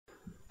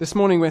This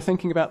morning we're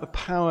thinking about the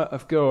power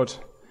of God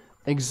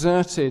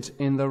exerted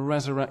in the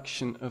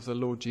resurrection of the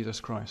Lord Jesus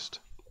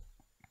Christ.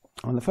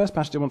 And the first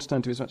passage I want to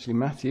turn to is actually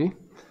Matthew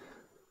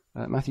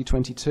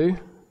 22,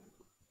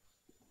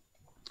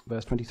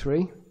 verse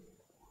 23.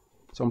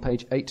 It's on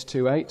page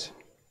 828.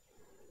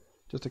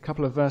 Just a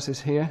couple of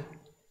verses here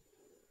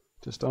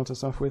to start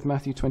us off with.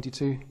 Matthew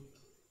 22,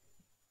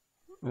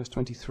 verse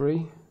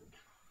 23,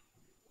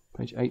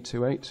 page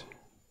 828.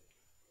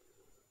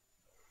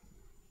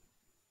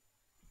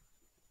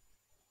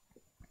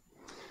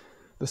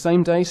 The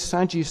same day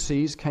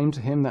Sadducees came to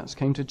him,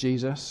 came to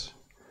Jesus,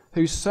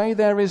 who say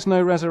there is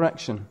no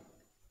resurrection.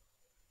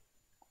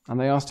 And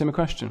they asked him a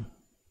question.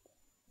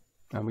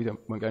 And we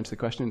won't go into the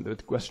question.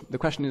 The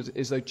question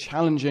is though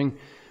challenging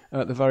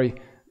the very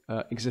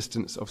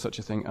existence of such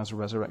a thing as a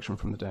resurrection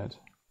from the dead.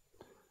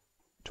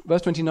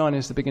 Verse 29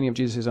 is the beginning of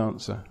Jesus'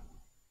 answer.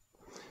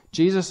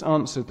 Jesus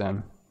answered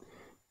them,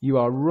 "You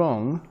are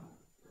wrong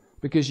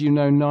because you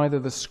know neither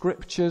the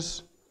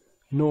Scriptures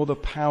nor the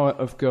power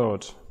of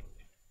God."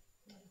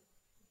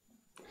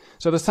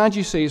 So the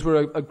Sadducees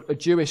were a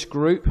Jewish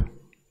group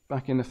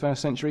back in the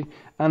first century,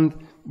 and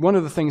one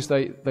of the things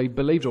they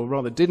believed, or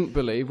rather didn't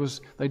believe,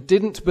 was they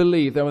didn't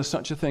believe there was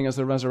such a thing as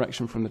the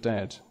resurrection from the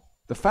dead.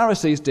 The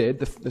Pharisees did,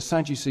 the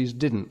Sadducees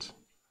didn't.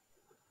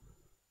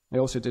 They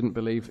also didn't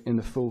believe in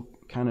the full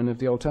canon of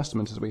the Old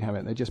Testament as we have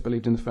it. They just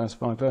believed in the first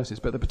 5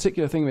 verses. But the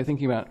particular thing we're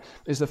thinking about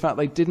is the fact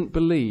they didn't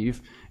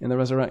believe in the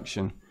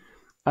resurrection.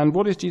 And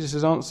what is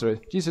Jesus' answer?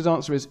 Jesus'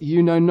 answer is,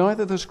 you know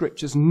neither the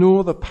Scriptures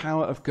nor the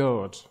power of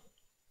God.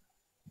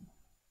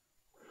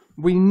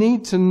 We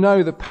need to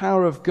know the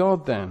power of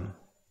God then.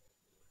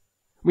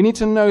 We need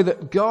to know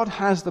that God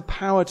has the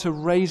power to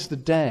raise the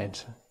dead.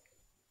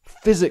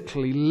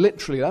 Physically,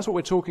 literally. That's what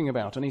we're talking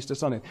about on Easter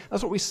Sunday.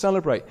 That's what we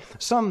celebrate.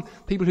 Some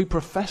people who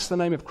profess the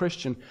name of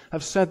Christian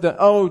have said that,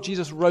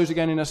 Jesus rose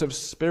again in a sort of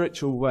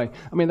spiritual way.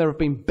 I mean, there have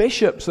been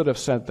bishops that have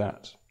said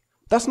that.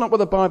 That's not what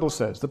the Bible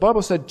says. The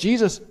Bible said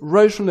Jesus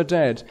rose from the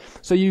dead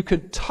so you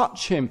could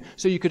touch him,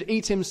 so you could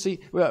eat him,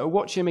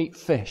 watch him eat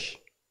fish.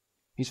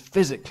 He's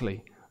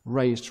physically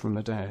raised from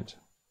the dead.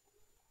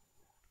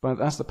 But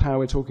that's the power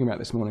we're talking about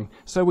this morning.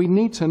 So we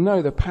need to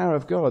know the power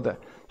of God that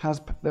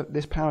has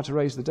this power to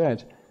raise the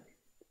dead.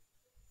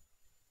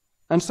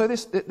 And so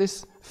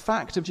this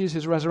fact of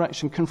Jesus'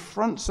 resurrection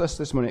confronts us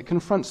this morning. It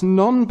confronts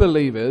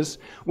non-believers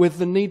with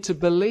the need to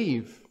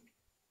believe.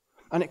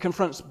 And it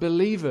confronts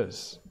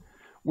believers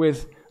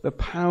with the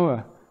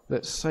power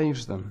that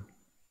saves them.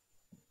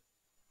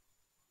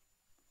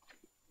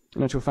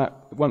 In actual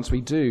fact, once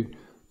we do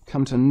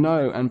come to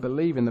know and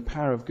believe in the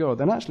power of God,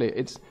 then actually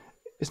it's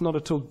not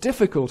at all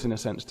difficult, in a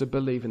sense, to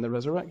believe in the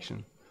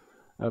resurrection.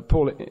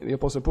 The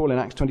Apostle Paul in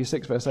Acts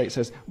 26, verse 8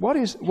 says,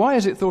 why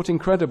is it thought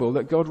incredible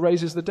that God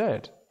raises the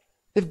dead?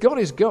 If God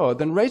is God,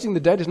 then raising the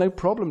dead is no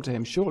problem to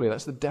him, surely.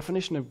 That's the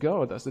definition of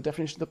God. That's the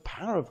definition of the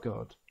power of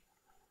God.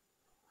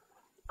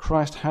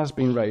 Christ has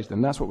been raised,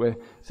 and that's what we're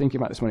thinking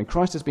about this morning.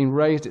 Christ has been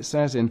raised, it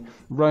says in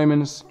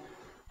Romans,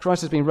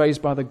 Christ has been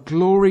raised by the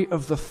glory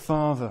of the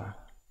Father.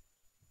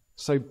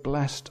 So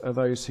blessed are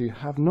those who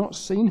have not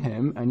seen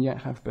him and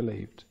yet have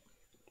believed.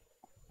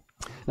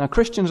 Now,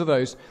 Christians are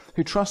those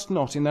who trust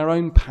not in their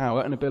own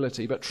power and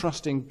ability, but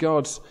trust in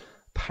God's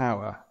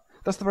power.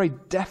 That's the very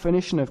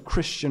definition of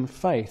Christian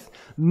faith.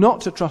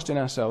 Not to trust in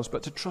ourselves,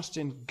 but to trust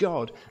in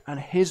God and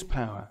his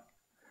power.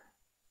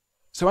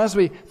 So as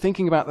we're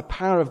thinking about the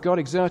power of God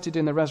exerted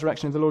in the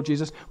resurrection of the Lord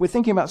Jesus, we're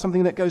thinking about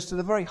something that goes to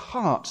the very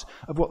heart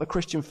of what the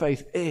Christian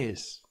faith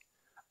is.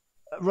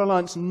 A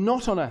reliance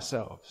not on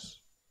ourselves,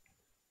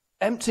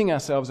 emptying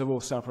ourselves of all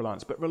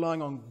self-reliance, but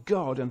relying on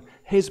God and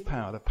his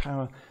power, the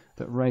power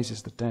that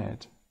raises the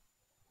dead.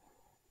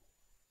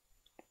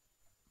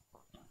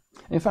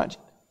 In fact,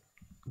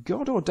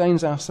 God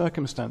ordains our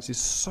circumstances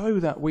so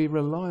that we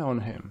rely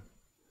on him.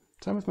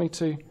 Turn with me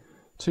to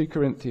 2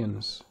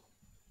 Corinthians.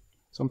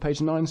 It's on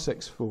page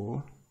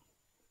 964.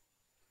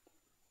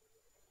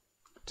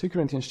 2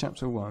 Corinthians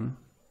chapter 1,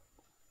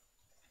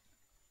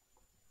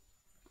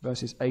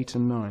 verses 8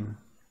 and 9.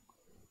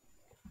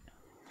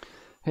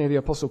 Here the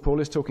Apostle Paul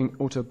is talking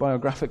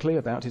autobiographically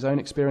about his own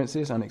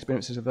experiences and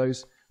experiences of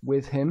those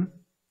with him.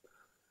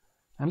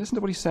 And listen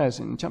to what he says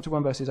in chapter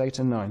 1, verses 8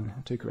 and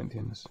 9, 2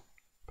 Corinthians,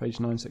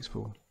 page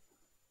 964.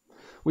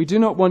 We do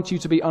not want you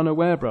to be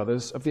unaware,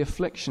 brothers, of the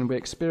affliction we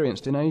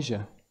experienced in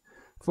Asia,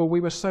 for we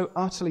were so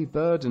utterly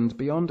burdened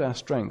beyond our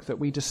strength that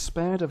we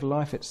despaired of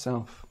life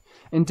itself.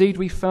 Indeed,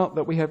 we felt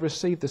that we had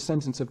received the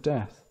sentence of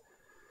death.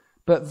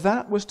 But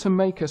that was to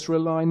make us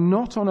rely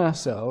not on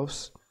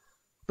ourselves,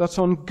 but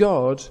on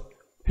God,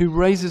 who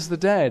raises the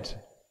dead.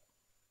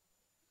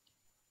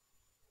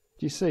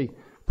 Do you see?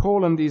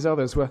 Paul and these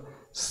others were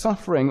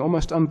suffering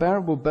almost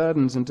unbearable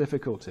burdens and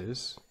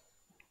difficulties.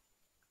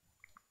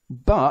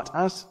 But,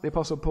 as the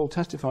Apostle Paul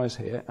testifies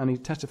here, and he's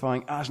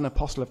testifying as an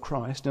apostle of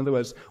Christ, in other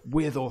words,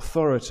 with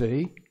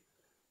authority,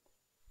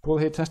 Paul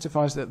here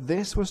testifies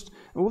that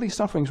all these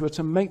sufferings were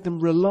to make them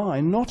rely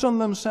not on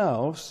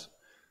themselves,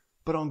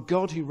 but on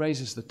God who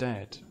raises the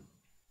dead.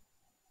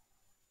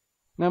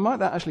 Now, might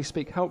that actually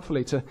speak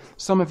helpfully to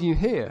some of you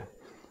here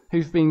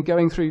who've been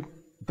going through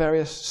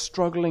various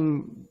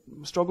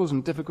struggles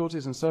and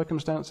difficulties and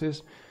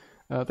circumstances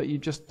that you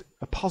just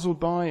are puzzled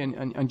by,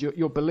 and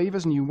you're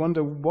believers and you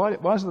wonder, why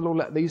does the Lord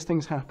let these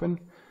things happen?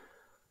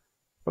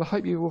 But I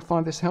hope you will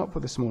find this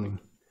helpful this morning,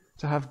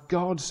 to have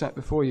God set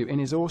before you in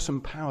his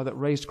awesome power that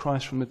raised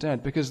Christ from the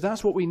dead, because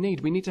that's what we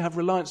need. We need to have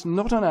reliance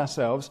not on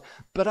ourselves,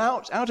 but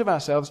out of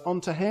ourselves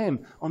onto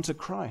him, onto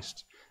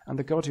Christ and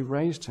the God who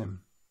raised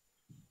him.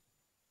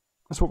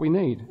 That's what we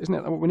need, isn't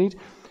it? What we need?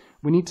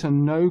 We need to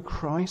know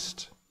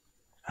Christ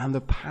and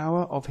the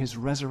power of his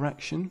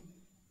resurrection,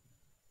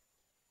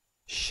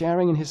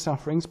 sharing in his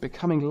sufferings,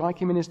 becoming like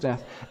him in his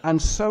death,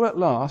 and so at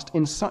last,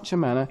 in such a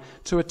manner,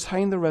 to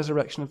attain the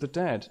resurrection of the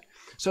dead.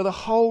 So the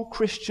whole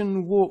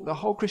Christian walk, the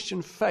whole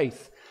Christian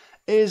faith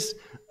is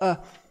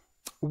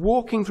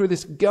going through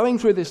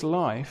this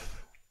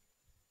life,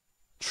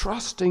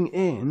 trusting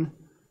in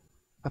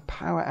a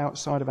power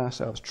outside of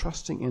ourselves,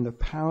 trusting in the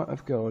power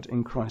of God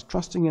in Christ,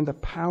 trusting in the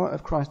power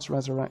of Christ's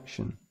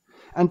resurrection,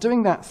 and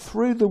doing that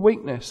through the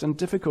weakness and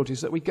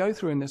difficulties that we go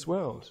through in this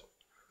world.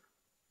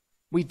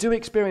 We do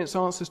experience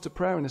answers to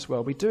prayer in this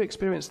world. We do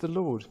experience the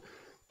Lord,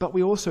 but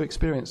we also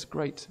experience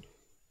great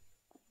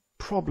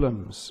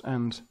problems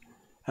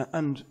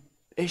and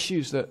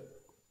issues that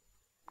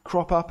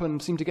crop up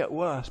and seem to get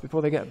worse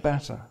before they get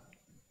better.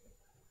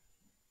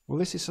 Well,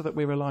 this is so that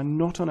we rely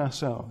not on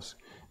ourselves.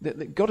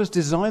 That God has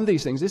designed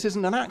these things. This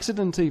isn't an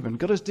accident even.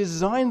 God has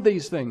designed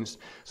these things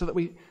so that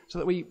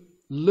we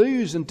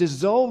lose and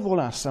dissolve all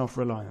our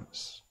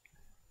self-reliance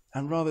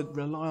and rather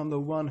rely on the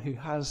one who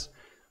has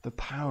the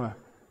power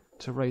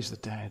to raise the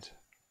dead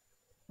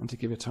and to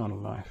give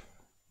eternal life.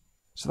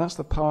 So that's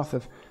the path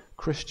of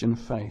Christian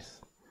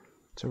faith,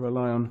 to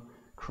rely on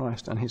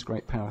Christ and his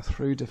great power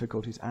through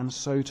difficulties, and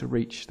so to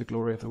reach the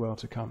glory of the world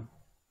to come.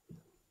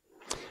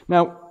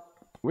 Now,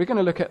 we're going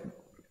to look at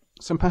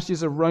some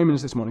passages of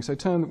Romans this morning. So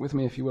turn with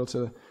me, if you will,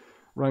 to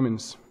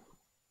Romans.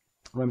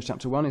 Romans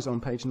chapter 1 is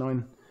on page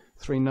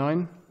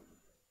 939.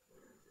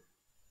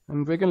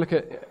 And we're going to look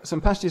at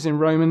some passages in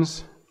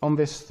Romans on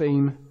this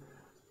theme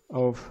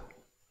of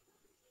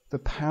the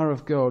power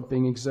of God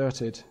being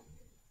exerted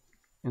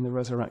in the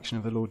resurrection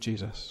of the Lord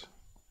Jesus.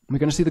 And we're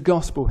going to see the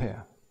gospel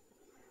here.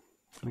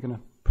 We're going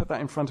to put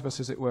that in front of us,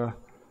 as it were,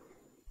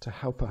 to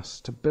help us,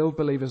 to build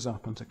believers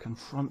up and to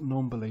confront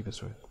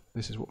non-believers with.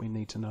 This is what we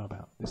need to know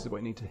about. This is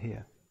what we need to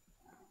hear.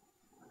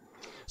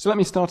 So let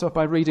me start off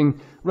by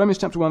reading Romans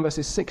chapter 1,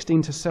 verses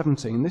 16 to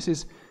 17. This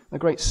is a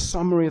great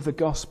summary of the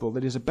gospel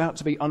that is about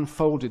to be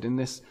unfolded in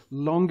this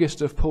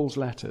longest of Paul's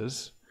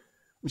letters,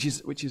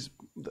 which is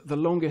the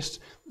longest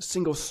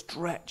single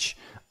stretch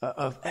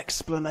of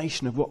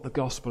explanation of what the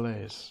gospel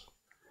is.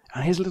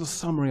 And here's a little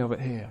summary of it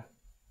here.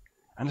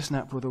 And listen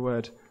out for the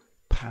word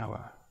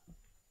power.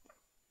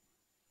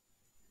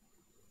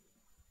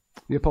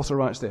 The apostle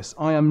writes this: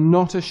 I am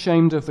not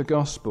ashamed of the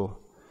gospel,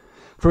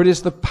 for it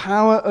is the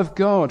power of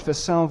God for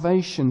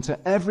salvation to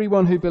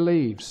everyone who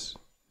believes,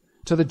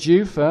 to the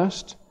Jew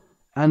first,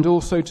 and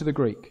also to the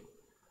Greek.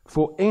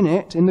 For in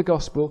it, in the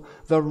gospel,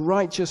 the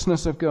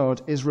righteousness of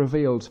God is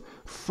revealed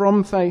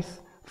from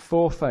faith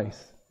for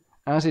faith,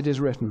 as it is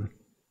written,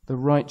 the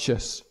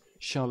righteous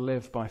shall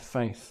live by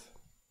faith.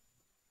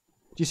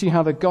 Do you see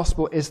how the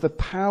gospel is the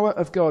power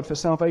of God for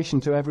salvation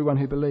to everyone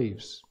who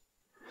believes?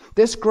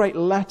 This great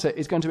letter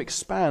is going to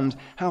expand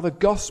how the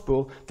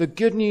gospel, the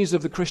good news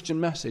of the Christian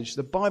message,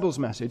 the Bible's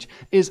message,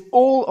 is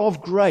all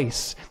of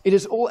grace. It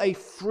is all a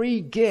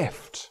free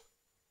gift.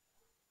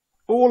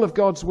 All of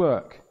God's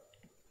work.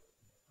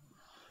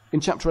 In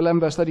chapter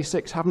 11, verse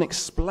 36, having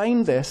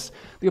explained this,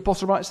 the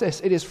apostle writes this: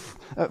 it is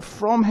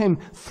from him,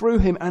 through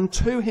him, and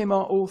to him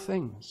are all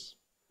things.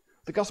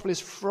 The gospel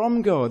is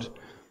from God.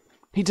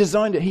 He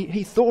designed it.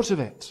 He thought of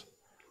it.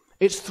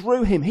 It's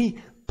through him. He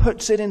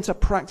puts it into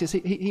practice.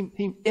 He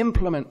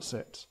implements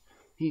it.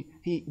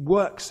 He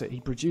works it.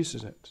 He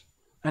produces it.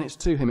 And it's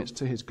to him. It's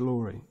to his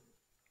glory.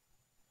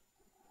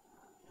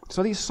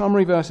 So these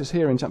summary verses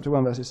here in chapter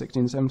 1, verses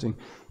 16 and 17,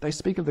 they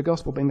speak of the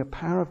gospel being the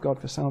power of God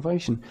for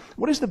salvation.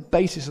 What is the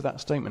basis of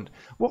that statement?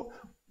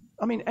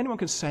 Anyone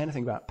can say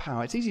anything about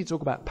power. It's easy to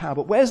talk about power,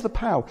 but where's the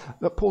power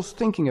that Paul's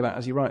thinking about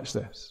as he writes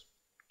this?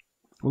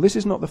 Well, this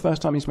is not the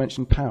first time he's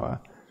mentioned power,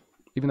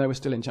 even though we're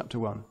still in chapter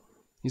 1.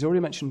 He's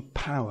already mentioned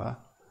power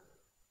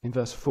in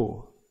verse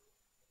 4.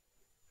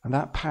 And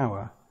that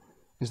power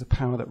is the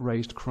power that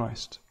raised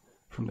Christ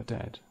from the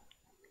dead.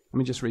 Let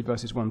me just read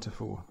verses 1 to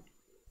 4.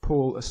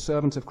 Paul, a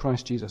servant of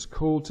Christ Jesus,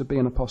 called to be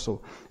an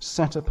apostle,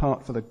 set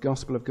apart for the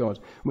gospel of God,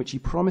 which he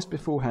promised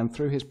beforehand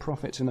through his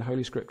prophets in the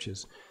Holy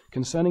Scriptures,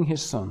 concerning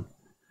his Son,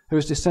 who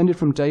was descended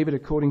from David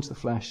according to the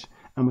flesh,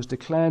 and was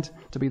declared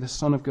to be the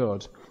Son of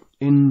God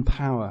in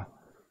power,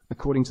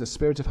 according to the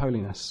Spirit of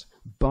holiness,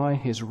 by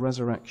his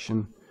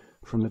resurrection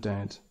from the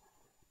dead,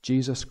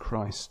 Jesus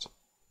Christ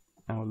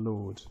our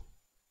Lord.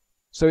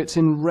 So it's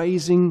in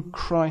raising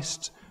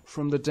Christ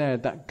from the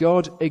dead that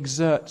God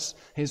exerts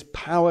his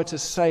power to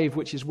save,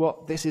 which is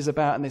what this is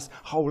about, and this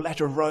whole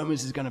letter of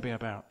Romans is going to be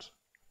about,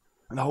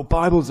 and the whole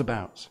Bible's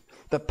about.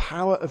 The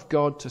power of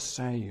God to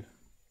save.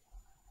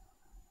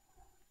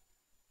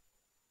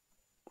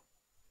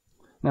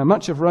 Now,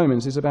 much of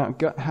Romans is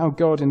about how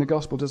God in the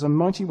gospel does a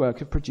mighty work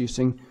of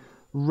producing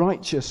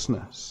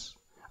righteousness,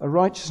 a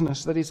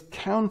righteousness that is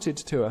counted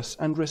to us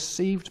and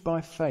received by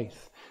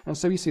faith. And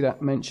so we see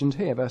that mentioned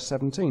here, verse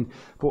 17.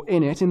 For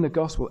in it, in the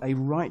gospel, a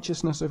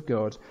righteousness of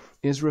God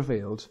is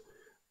revealed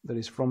that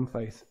is from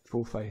faith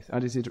for faith.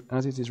 As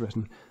it is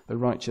written, the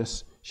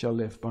righteous shall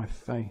live by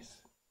faith.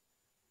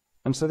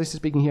 And so this is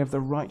speaking here of the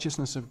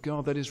righteousness of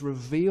God that is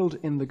revealed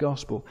in the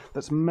gospel,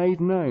 that's made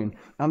known,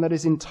 and that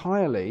is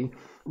entirely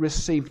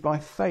received by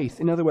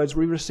faith. In other words,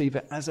 we receive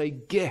it as a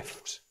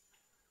gift,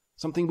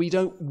 something we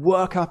don't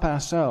work up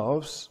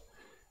ourselves.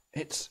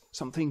 It's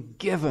something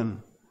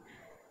given.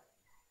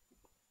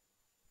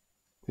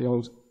 The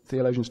old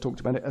theologians talked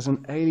about it as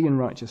an alien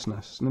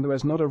righteousness. In other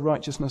words, not a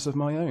righteousness of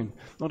my own,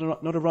 not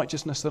a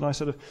righteousness that I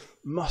sort of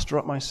muster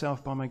up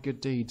myself by my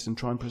good deeds and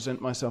try and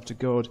present myself to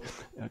God,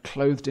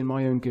 clothed in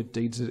my own good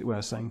deeds, as it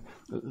were, saying,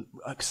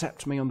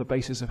 accept me on the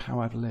basis of how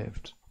I've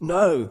lived.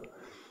 No,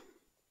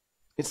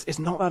 it's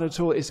not that at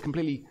all. It's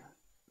completely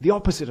the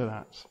opposite of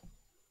that.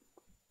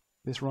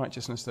 This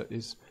righteousness that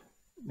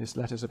this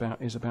letter's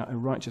about is about a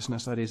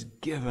righteousness that is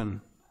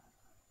given.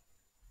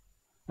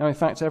 Now, in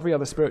fact, every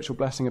other spiritual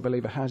blessing a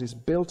believer has is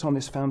built on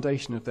this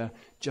foundation of their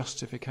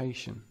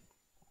justification.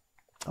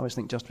 I always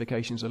think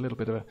justification is a little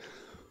bit of a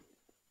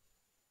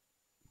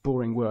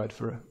boring word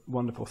for a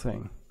wonderful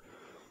thing.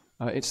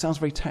 It sounds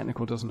very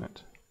technical, doesn't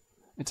it?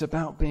 It's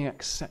about being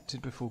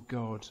accepted before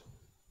God.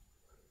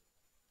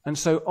 And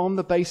so on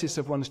the basis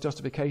of one's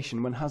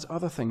justification, one has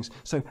other things.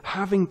 So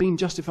having been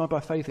justified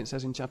by faith, it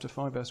says in chapter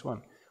 5, verse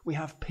 1, we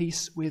have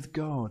peace with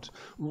God,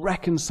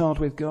 reconciled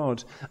with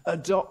God,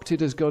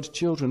 adopted as God's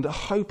children, the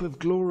hope of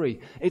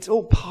glory. It's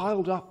all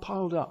piled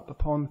up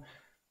upon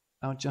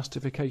our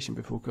justification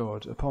before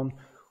God. On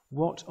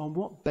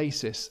what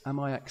basis am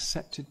I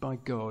accepted by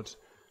God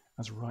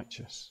as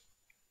righteous?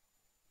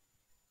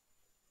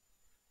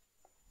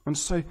 And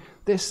so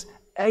this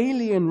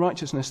alien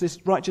righteousness, this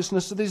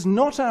righteousness that is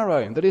not our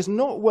own, that is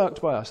not worked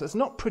by us, that's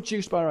not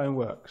produced by our own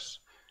works,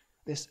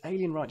 this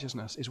alien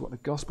righteousness is what the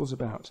gospel's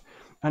about.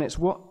 And it's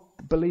what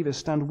believers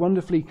stand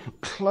wonderfully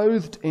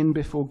clothed in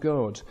before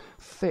God,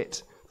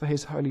 fit for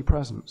his holy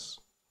presence.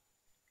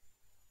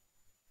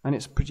 And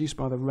it's produced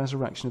by the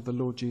resurrection of the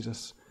Lord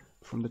Jesus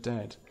from the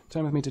dead.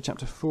 Turn with me to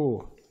chapter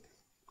 4.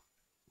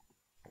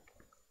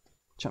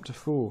 Chapter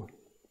 4.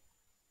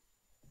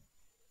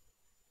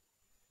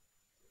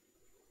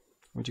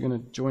 We're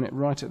going to join it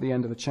right at the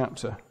end of the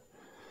chapter.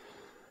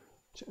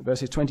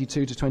 Verses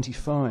 22 to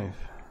 25.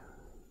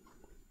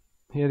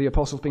 Here the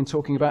apostle's been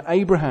talking about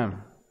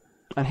Abraham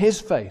and his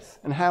faith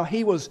and how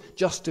he was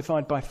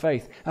justified by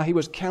faith, how he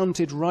was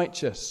counted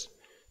righteous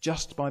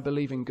just by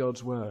believing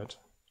God's word.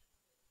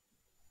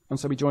 And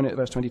so we join it at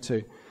verse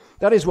 22.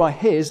 That is why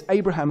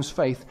Abraham's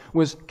faith,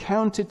 was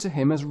counted to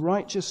him as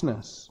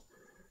righteousness.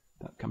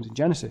 That comes in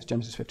Genesis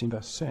 15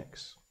 verse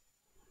 6.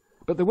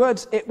 But the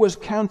words, it was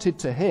counted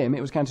to him,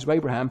 it was counted to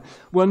Abraham,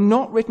 were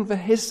not written for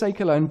his sake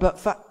alone, but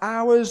for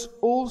ours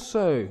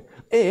also.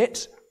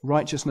 It,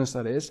 righteousness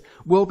that is,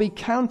 will be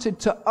counted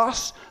to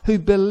us who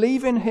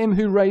believe in him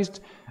who raised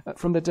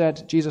from the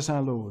dead Jesus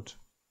our Lord.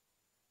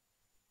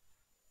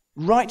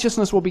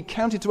 Righteousness will be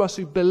counted to us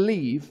who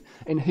believe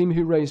in him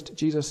who raised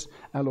Jesus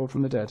our Lord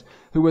from the dead,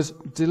 who was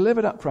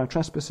delivered up for our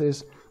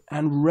trespasses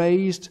and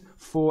raised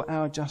for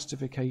our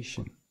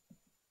justification.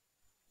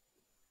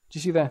 Do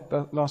you see there,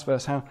 the last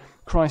verse, how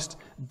Christ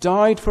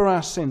died for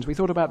our sins? We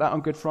thought about that on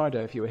Good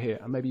Friday if you were here,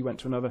 and maybe you went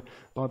to another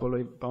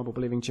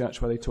Bible-believing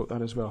church where they taught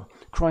that as well.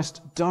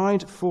 Christ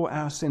died for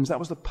our sins. That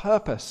was the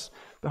purpose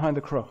behind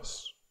the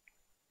cross.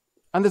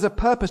 And there's a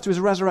purpose to his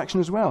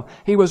resurrection as well.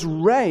 He was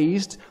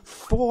raised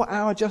for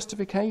our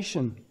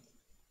justification.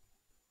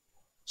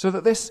 So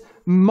that this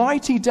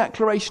mighty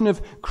declaration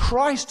of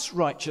Christ's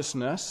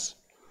righteousness,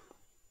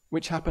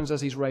 which happens as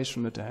he's raised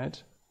from the dead,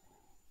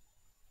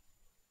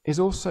 is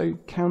also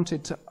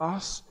counted to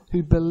us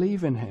who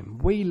believe in him.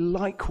 We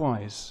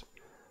likewise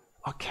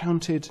are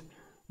counted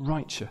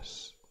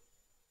righteous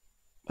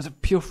as a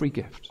pure free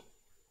gift.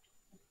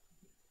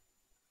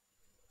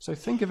 So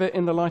think of it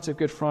in the light of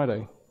Good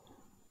Friday.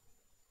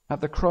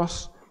 At the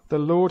cross, the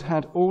Lord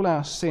had all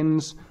our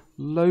sins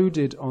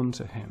loaded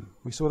onto him.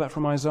 We saw that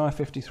from Isaiah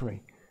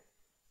 53.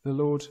 The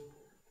Lord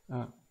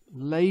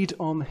laid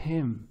on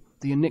him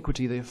the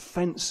iniquity, the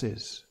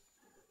offences,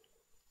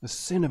 the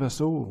sin of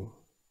us all.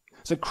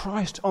 So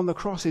Christ on the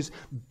cross is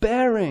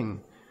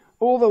bearing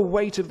all the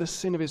weight of the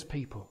sin of his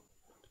people,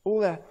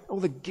 all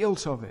the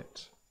guilt of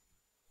it,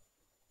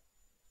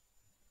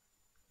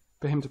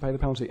 for him to pay the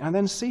penalty. And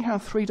then see how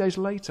 3 days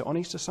later, on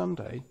Easter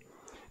Sunday,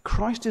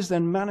 Christ is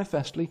then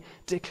manifestly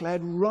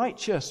declared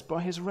righteous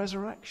by his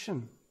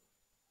resurrection.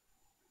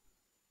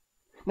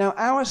 Now,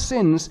 our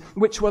sins,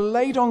 which were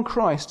laid on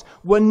Christ,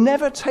 were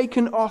never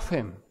taken off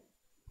him.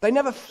 They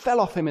never fell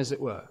off him, as it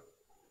were.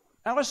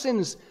 Our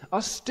sins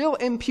are still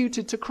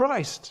imputed to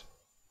Christ.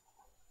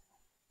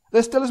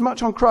 They're still as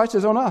much on Christ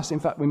as on us. In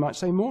fact, we might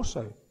say more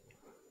so.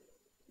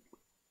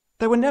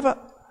 They were never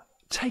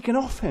taken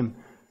off him.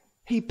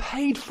 He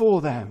paid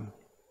for them.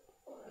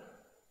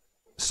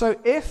 So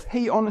if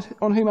he on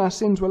whom our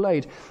sins were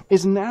laid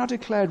is now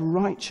declared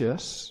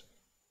righteous,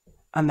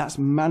 and that's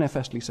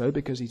manifestly so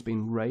because he's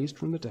been raised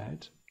from the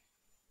dead,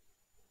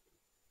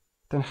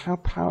 then how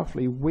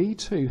powerfully we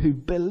too, who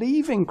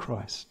believe in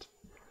Christ,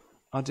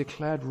 are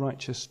declared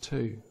righteous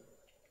too.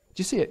 Do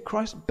you see it?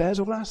 Christ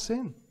bears all our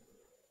sin.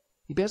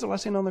 He bears all our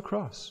sin on the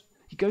cross.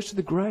 He goes to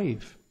the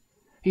grave.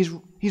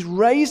 He's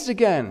raised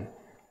again.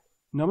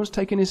 No one's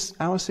taken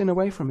our sin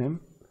away from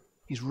him.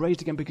 He's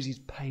raised again because he's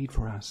paid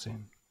for our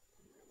sin.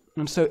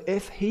 And so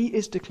if he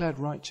is declared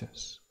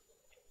righteous,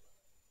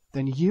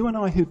 then you and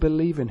I who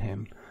believe in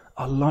him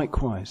are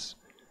likewise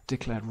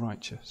declared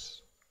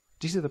righteous.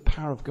 Do you see the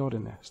power of God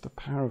in this? The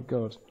power of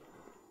God.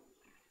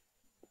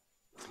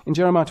 In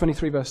Jeremiah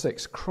 23 verse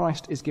 6,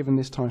 Christ is given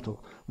this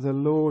title, the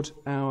Lord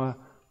our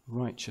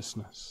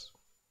righteousness.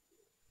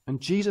 And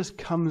Jesus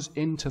comes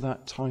into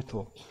that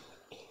title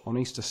on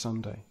Easter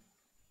Sunday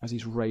as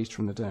he's raised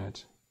from the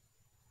dead.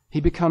 He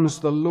becomes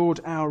the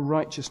Lord our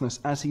righteousness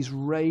as he's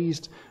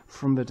raised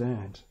from the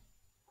dead.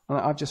 And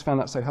I've just found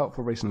that so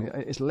helpful recently.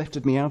 It's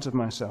lifted me out of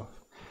myself.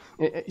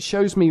 It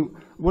shows me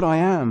what I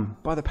am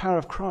by the power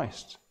of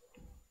Christ.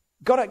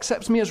 God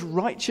accepts me as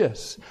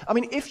righteous. I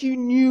mean, if you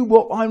knew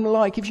what I'm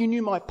like, if you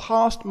knew my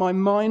past, my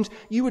mind,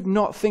 you would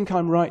not think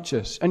I'm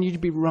righteous, and you'd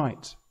be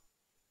right.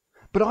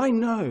 But I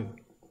know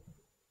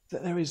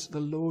that there is the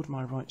Lord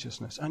my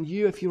righteousness. And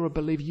you, if you're a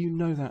believer, you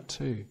know that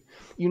too.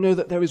 You know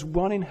that there is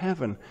one in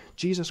heaven,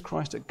 Jesus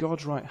Christ at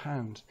God's right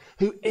hand,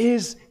 who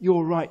is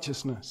your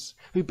righteousness,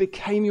 who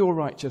became your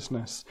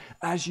righteousness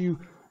as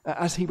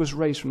he was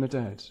raised from the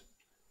dead,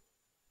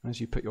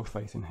 as you put your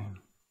faith in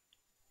him.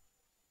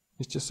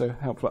 It's just so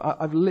helpful.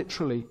 I've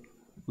literally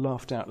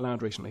laughed out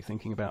loud recently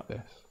thinking about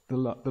this, the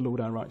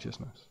Lord our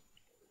righteousness.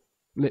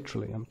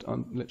 Literally,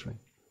 I'm literally.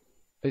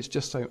 It's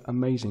just so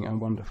amazing and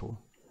wonderful.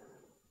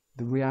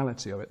 The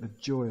reality of it, the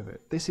joy of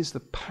it. This is the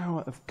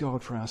power of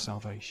God for our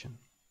salvation.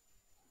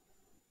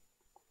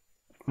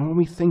 And when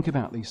we think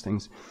about these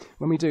things,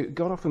 when we do,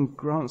 God often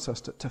grants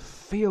us to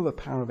feel the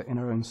power of it in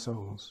our own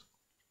souls.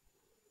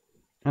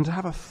 And to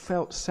have a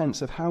felt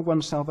sense of how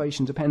one's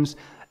salvation depends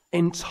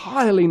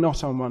entirely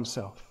not on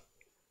oneself,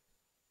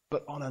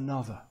 but on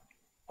another,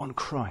 on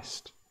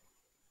Christ.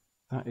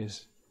 That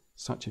is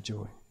such a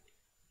joy.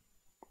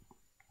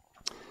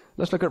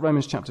 Let's look at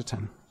Romans chapter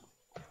 10.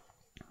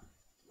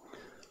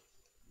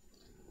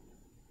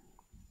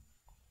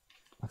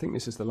 I think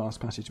this is the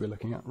last passage we're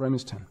looking at,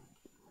 Romans 10. I'm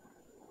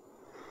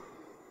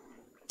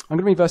going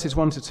to read verses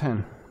 1 to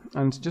 10,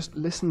 and just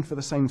listen for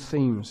the same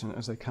themes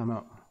as they come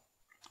up.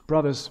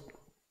 Brothers,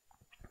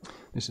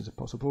 this is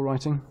Apostle Paul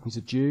writing. He's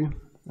a Jew.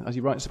 As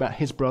he writes about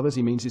his brothers,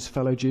 he means his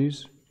fellow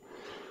Jews.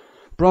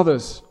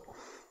 Brothers,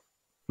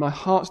 my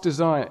heart's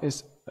desire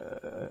is,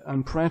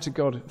 and prayer to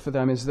God for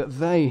them is that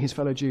they, his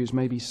fellow Jews,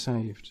 may be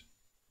saved.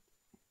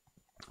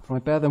 For I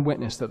bear them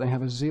witness that they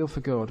have a zeal for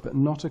God, but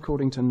not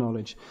according to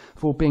knowledge.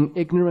 For being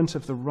ignorant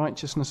of the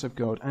righteousness of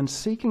God and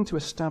seeking to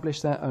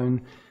establish their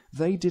own,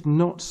 they did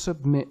not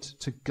submit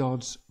to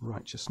God's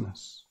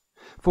righteousness.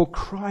 For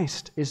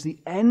Christ is the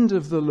end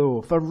of the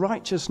law for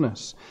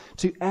righteousness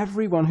to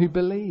everyone who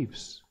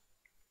believes.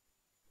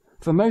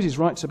 For Moses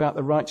writes about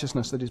the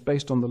righteousness that is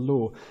based on the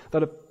law, that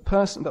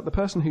the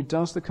person who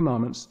does the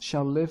commandments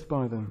shall live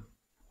by them.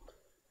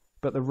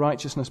 But the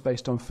righteousness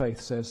based on faith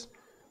says,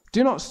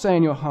 do not say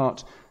in your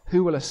heart,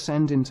 who will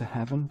ascend into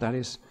heaven, that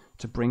is,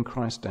 to bring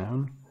Christ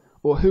down,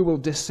 or who will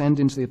descend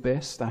into the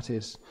abyss, that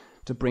is,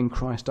 to bring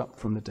Christ up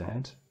from the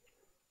dead.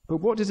 But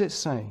what does it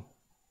say?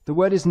 The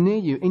word is near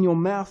you, in your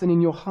mouth and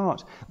in your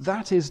heart.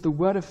 That is the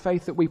word of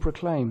faith that we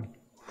proclaim.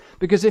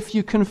 Because if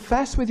you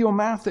confess with your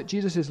mouth that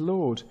Jesus is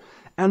Lord,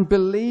 and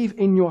believe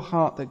in your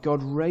heart that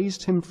God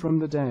raised him from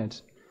the dead,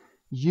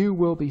 you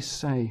will be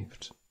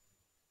saved.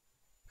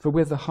 For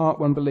with the heart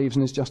one believes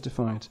and is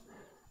justified,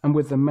 and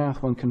with the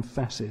mouth one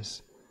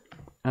confesses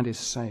and is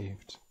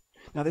saved.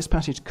 Now this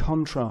passage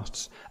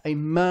contrasts a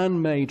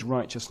man-made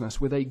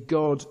righteousness with a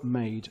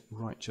God-made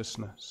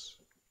righteousness.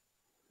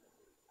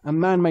 A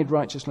man-made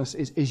righteousness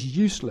is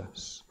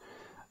useless.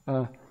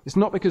 It's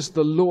not because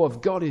the law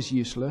of God is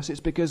useless,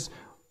 it's because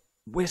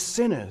we're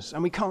sinners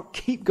and we can't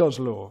keep God's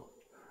law.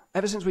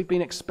 Ever since we've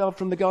been expelled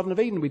from the Garden of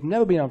Eden, we've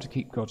never been able to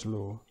keep God's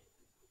law.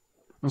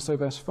 And so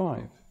verse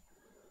 5.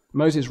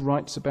 Moses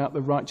writes about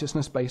the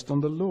righteousness based on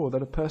the law,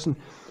 that the person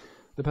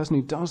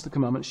who does the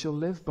commandments shall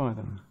live by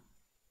them.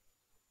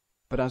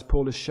 But as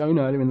Paul has shown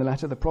earlier in the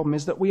letter, the problem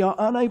is that we are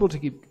unable to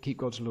keep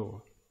God's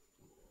law.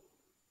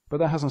 But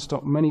that hasn't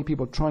stopped many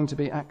people trying to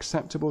be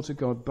acceptable to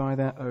God by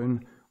their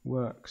own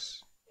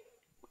works.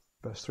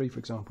 Verse 3, for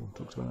example,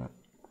 talks about that.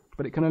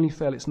 But it can only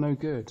fail, it's no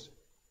good.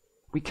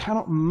 We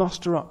cannot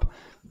muster up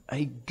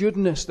a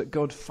goodness that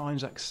God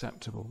finds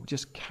acceptable. We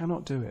just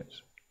cannot do it.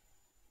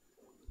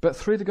 But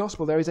through the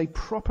gospel, there is a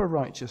proper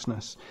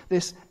righteousness,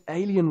 this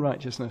alien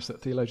righteousness that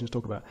theologians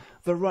talk about,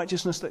 the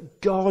righteousness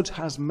that God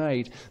has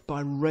made by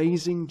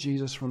raising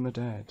Jesus from the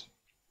dead,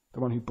 the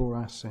one who bore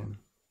our sin.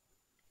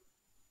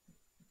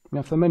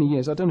 Now, for many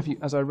years, I don't know if you,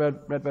 as I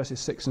read verses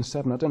 6 and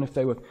 7, I don't know if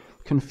they were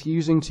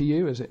confusing to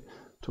you, as it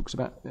talks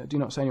about, do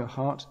not say in your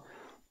heart,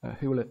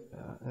 who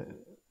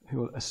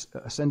will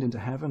ascend into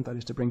heaven, that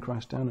is to bring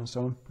Christ down, and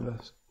so on.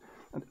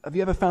 Have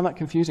you ever found that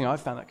confusing?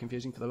 I've found that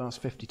confusing for the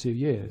last 52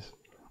 years.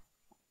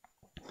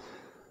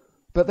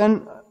 But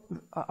then,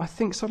 I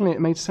think suddenly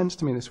it made sense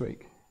to me this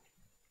week.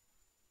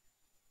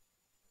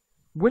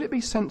 Would it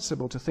be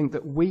sensible to think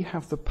that we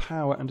have the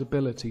power and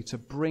ability to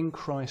bring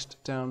Christ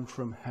down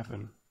from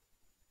heaven?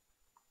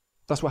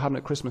 That's what happened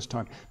at Christmas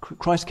time.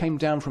 Christ came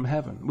down from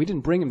heaven. We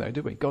didn't bring him though,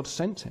 did we? God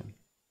sent him.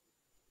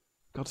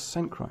 God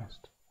sent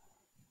Christ.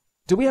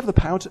 Do we have the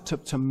power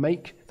to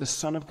make the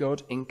Son of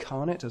God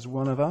incarnate as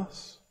one of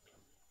us?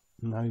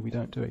 No, we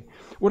don't, do we?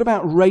 What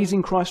about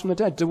raising Christ from the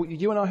dead? Do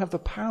you and I have the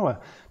power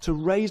to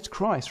raise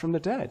Christ from the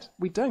dead?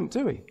 We don't,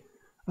 do we?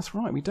 That's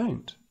right, we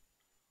don't.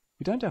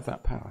 We don't have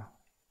that power.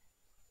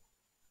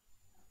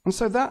 And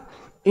so that,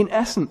 in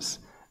essence,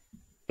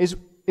 is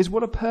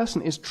what a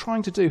person is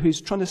trying to do who's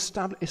trying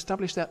to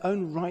establish their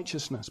own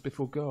righteousness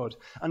before God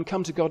and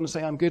come to God and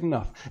say, I'm good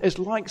enough. It's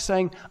like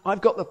saying,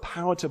 I've got the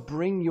power to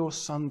bring your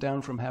son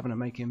down from heaven and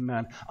make him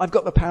man. I've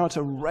got the power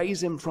to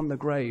raise him from the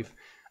grave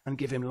and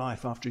give him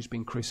life after he's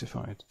been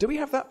crucified. Do we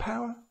have that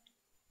power?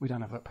 We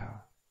don't have that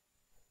power.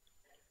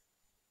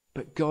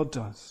 But God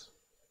does.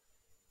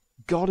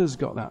 God has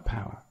got that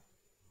power.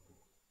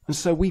 And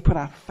so we put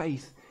our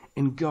faith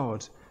in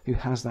God who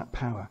has that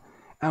power.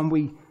 And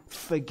we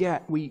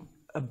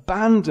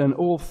abandon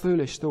all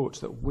foolish thoughts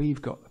that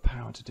we've got the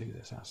power to do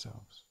this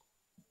ourselves.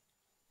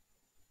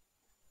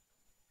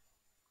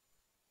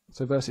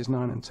 So verses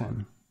 9 and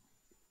 10.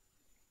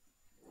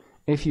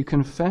 If you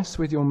confess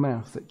with your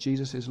mouth that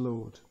Jesus is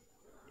Lord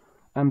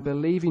and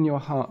believe in your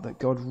heart that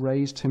God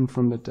raised him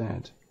from the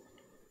dead,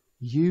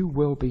 you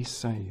will be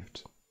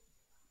saved.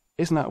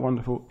 Isn't that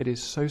wonderful? It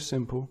is so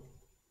simple.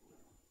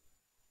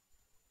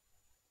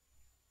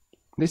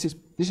 This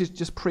is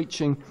just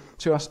preaching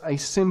to us a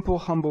simple,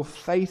 humble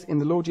faith in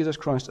the Lord Jesus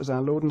Christ as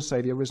our Lord and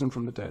Saviour, risen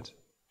from the dead.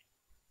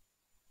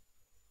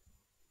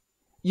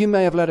 You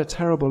may have led a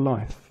terrible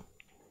life.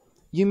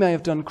 You may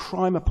have done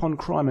crime upon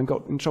crime and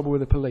got in trouble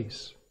with the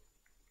police.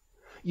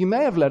 You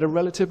may have led a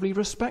relatively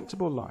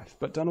respectable life,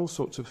 but done all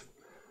sorts of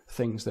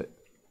things that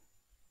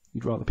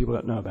you'd rather people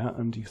don't know about,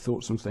 and you've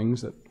thought some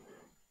things that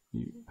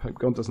you hope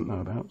God doesn't know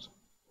about.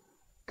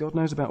 God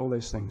knows about all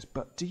those things.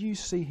 But do you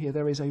see here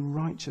there is a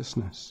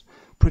righteousness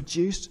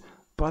produced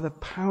by the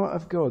power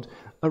of God,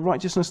 a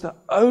righteousness that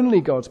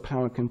only God's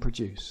power can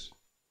produce,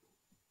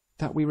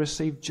 that we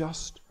receive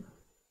just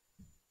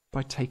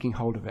by taking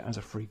hold of it as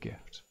a free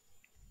gift.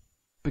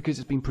 Because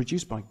it's been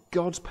produced by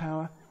God's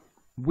power,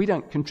 we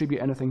don't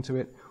contribute anything to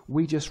it,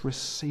 we just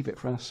receive it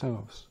for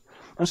ourselves.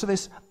 And so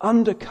this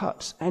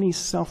undercuts any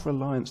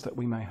self-reliance that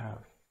we may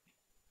have.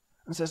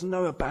 And says,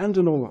 no,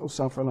 abandon all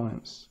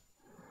self-reliance.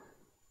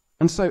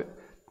 And so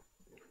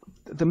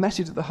the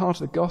message at the heart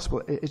of the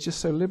gospel is just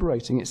so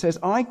liberating. It says,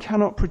 I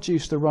cannot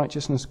produce the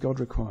righteousness God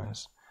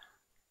requires.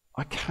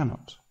 I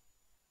cannot.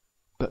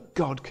 But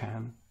God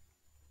can.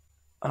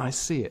 And I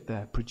see it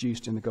there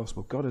produced in the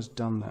gospel. God has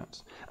done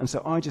that. And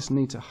so I just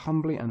need to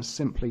humbly and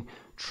simply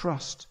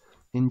trust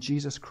in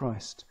Jesus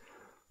Christ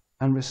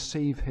and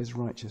receive his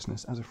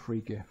righteousness as a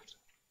free gift.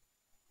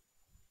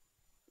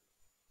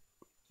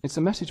 It's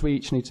a message we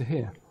each need to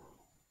hear.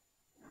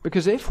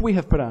 Because if we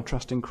have put our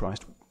trust in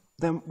Christ,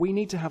 then we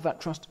need to have that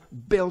trust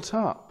built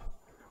up.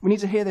 We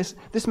need to hear this.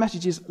 This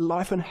message is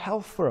life and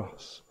health for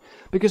us.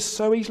 Because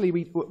so easily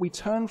we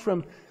turn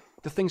from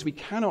the things we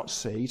cannot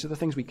see to the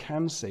things we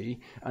can see,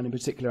 and in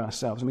particular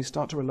ourselves, and we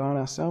start to rely on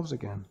ourselves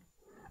again.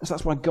 And so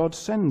that's why God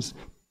sends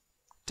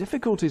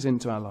difficulties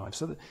into our lives,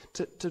 so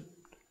that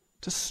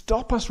to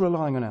stop us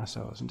relying on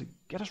ourselves and to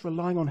get us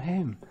relying on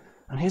him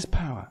and his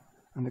power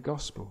and the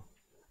gospel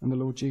and the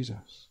Lord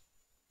Jesus.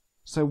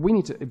 So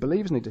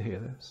believers need to hear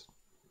this.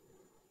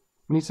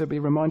 We need to be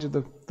reminded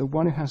of the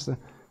one who has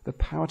the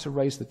power to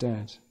raise the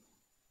dead,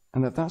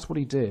 and that's what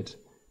he did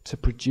to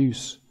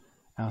produce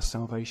our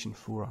salvation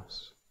for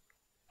us,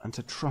 and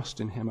to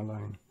trust in him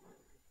alone.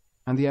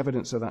 And the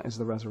evidence of that is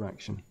the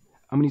resurrection.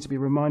 And we need to be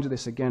reminded of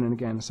this again and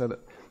again, so that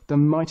the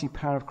mighty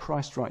power of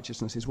Christ's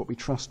righteousness is what we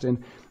trust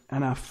in,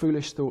 and our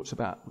foolish thoughts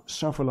about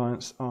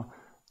self-reliance are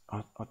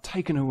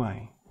taken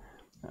away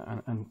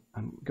and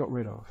got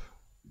rid of.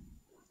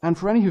 And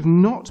for any who've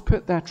not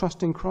put their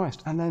trust in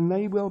Christ, and there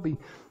may well be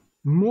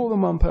more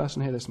than one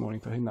person here this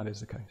morning for whom that is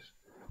the case,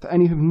 for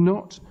any who've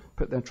not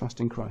put their trust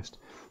in Christ,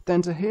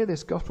 then to hear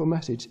this gospel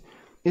message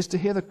is to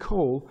hear the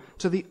call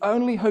to the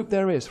only hope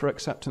there is for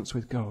acceptance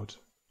with God.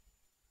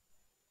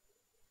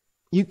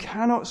 You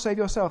cannot save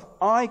yourself.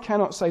 I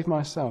cannot save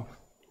myself.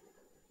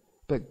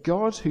 But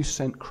God, who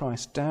sent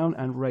Christ down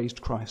and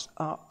raised Christ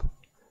up,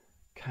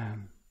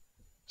 can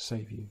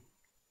save you.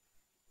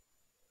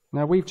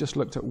 Now, we've just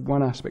looked at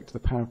one aspect of the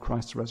power of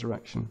Christ's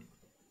resurrection.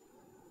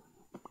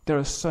 There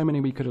are so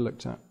many we could have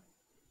looked at.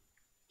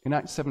 In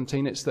Acts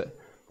 17, it's that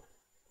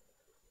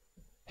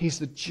he's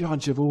the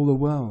judge of all the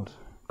world.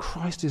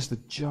 Christ is the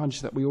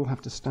judge that we all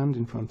have to stand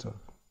in front of.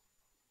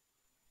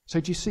 So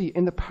do you see,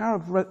 in the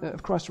power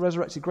of Christ's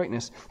resurrected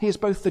greatness, he is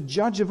both the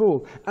judge of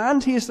all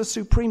and he is the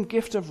supreme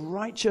gift of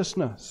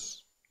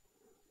righteousness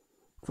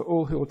for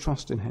all who will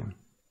trust in him.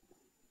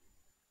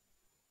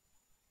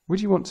 Would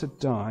you want to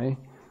die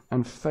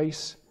and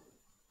face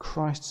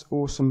Christ's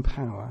awesome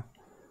power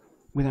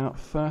without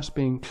first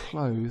being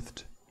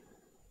clothed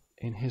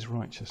in his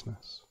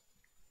righteousness?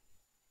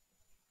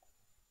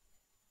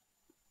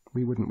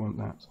 We wouldn't want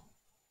that.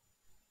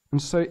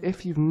 And so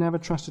if you've never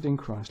trusted in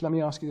Christ, let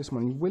me ask you this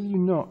morning, will you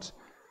not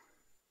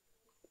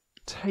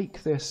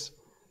take this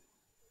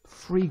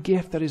free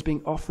gift that is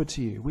being offered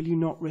to you? Will you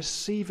not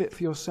receive it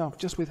for yourself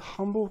just with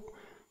humble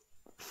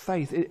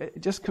faith?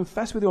 Just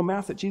confess with your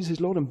mouth that Jesus is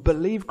Lord and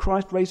believe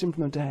Christ raised him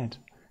from the dead.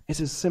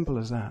 It's as simple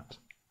as that.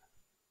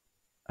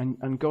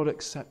 And God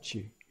accepts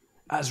you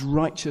as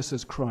righteous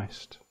as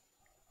Christ.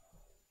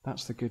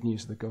 That's the good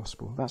news of the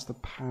gospel. That's the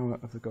power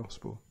of the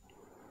gospel.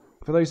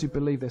 For those who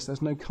believe this,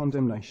 there's no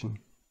condemnation.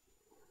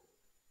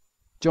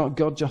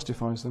 God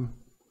justifies them.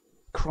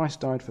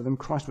 Christ died for them.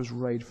 Christ was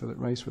raised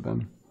for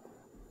them.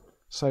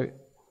 So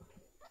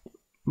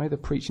may the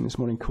preaching this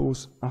morning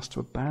cause us to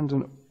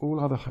abandon all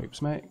other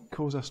hopes. May it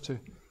cause us to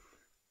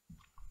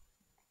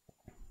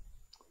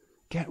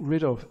get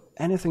rid of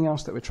anything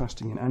else that we're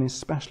trusting in, and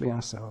especially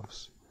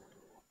ourselves,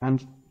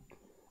 and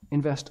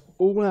invest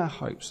all our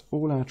hopes,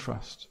 all our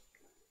trust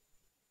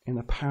in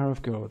the power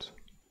of God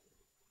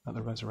at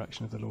the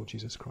resurrection of the Lord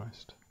Jesus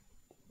Christ.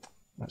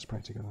 Let's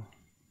pray together.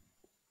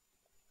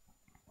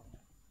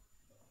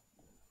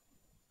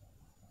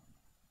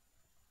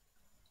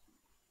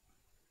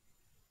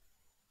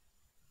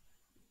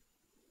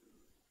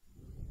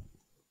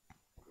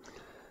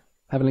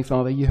 Heavenly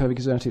Father, you have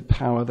exerted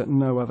power that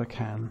no other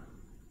can.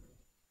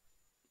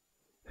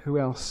 Who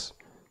else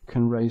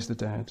can raise the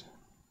dead?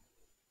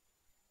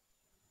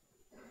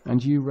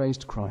 And you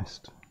raised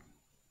Christ.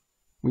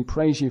 We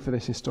praise you for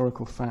this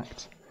historical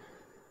fact.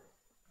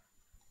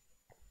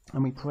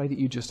 And we pray that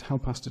you just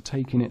help us to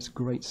take in its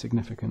great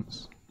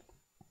significance.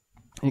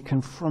 It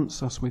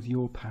confronts us with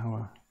your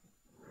power.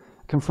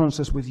 It confronts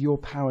us with your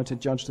power to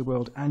judge the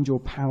world and your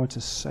power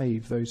to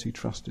save those who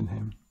trust in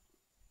him.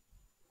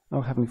 Oh,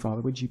 Heavenly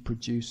Father, would you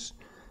produce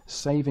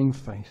saving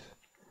faith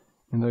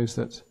in those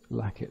that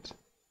lack it?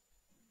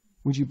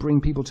 Would you bring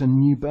people to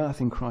new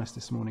birth in Christ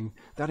this morning?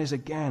 That is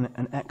again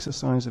an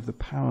exercise of the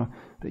power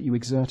that you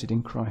exerted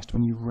in Christ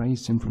when you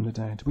raised him from the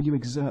dead. Will you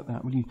exert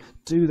that? Will you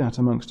do that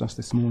amongst us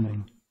this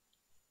morning?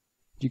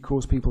 Would you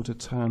cause people to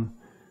turn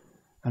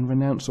and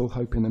renounce all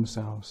hope in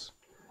themselves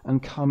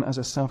and come as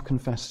a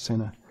self-confessed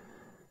sinner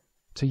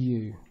to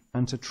you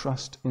and to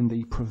trust in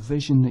the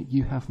provision that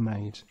you have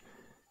made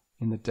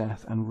in the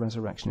death and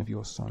resurrection of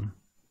your Son?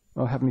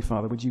 Oh, Heavenly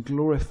Father, would you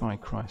glorify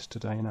Christ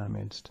today in our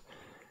midst?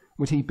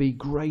 Would he be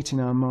great in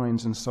our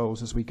minds and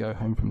souls as we go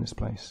home from this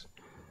place?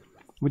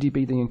 Would he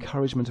be the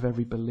encouragement of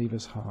every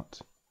believer's heart?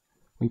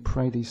 We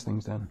pray these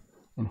things then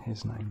in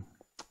his name.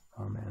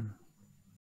 Amen.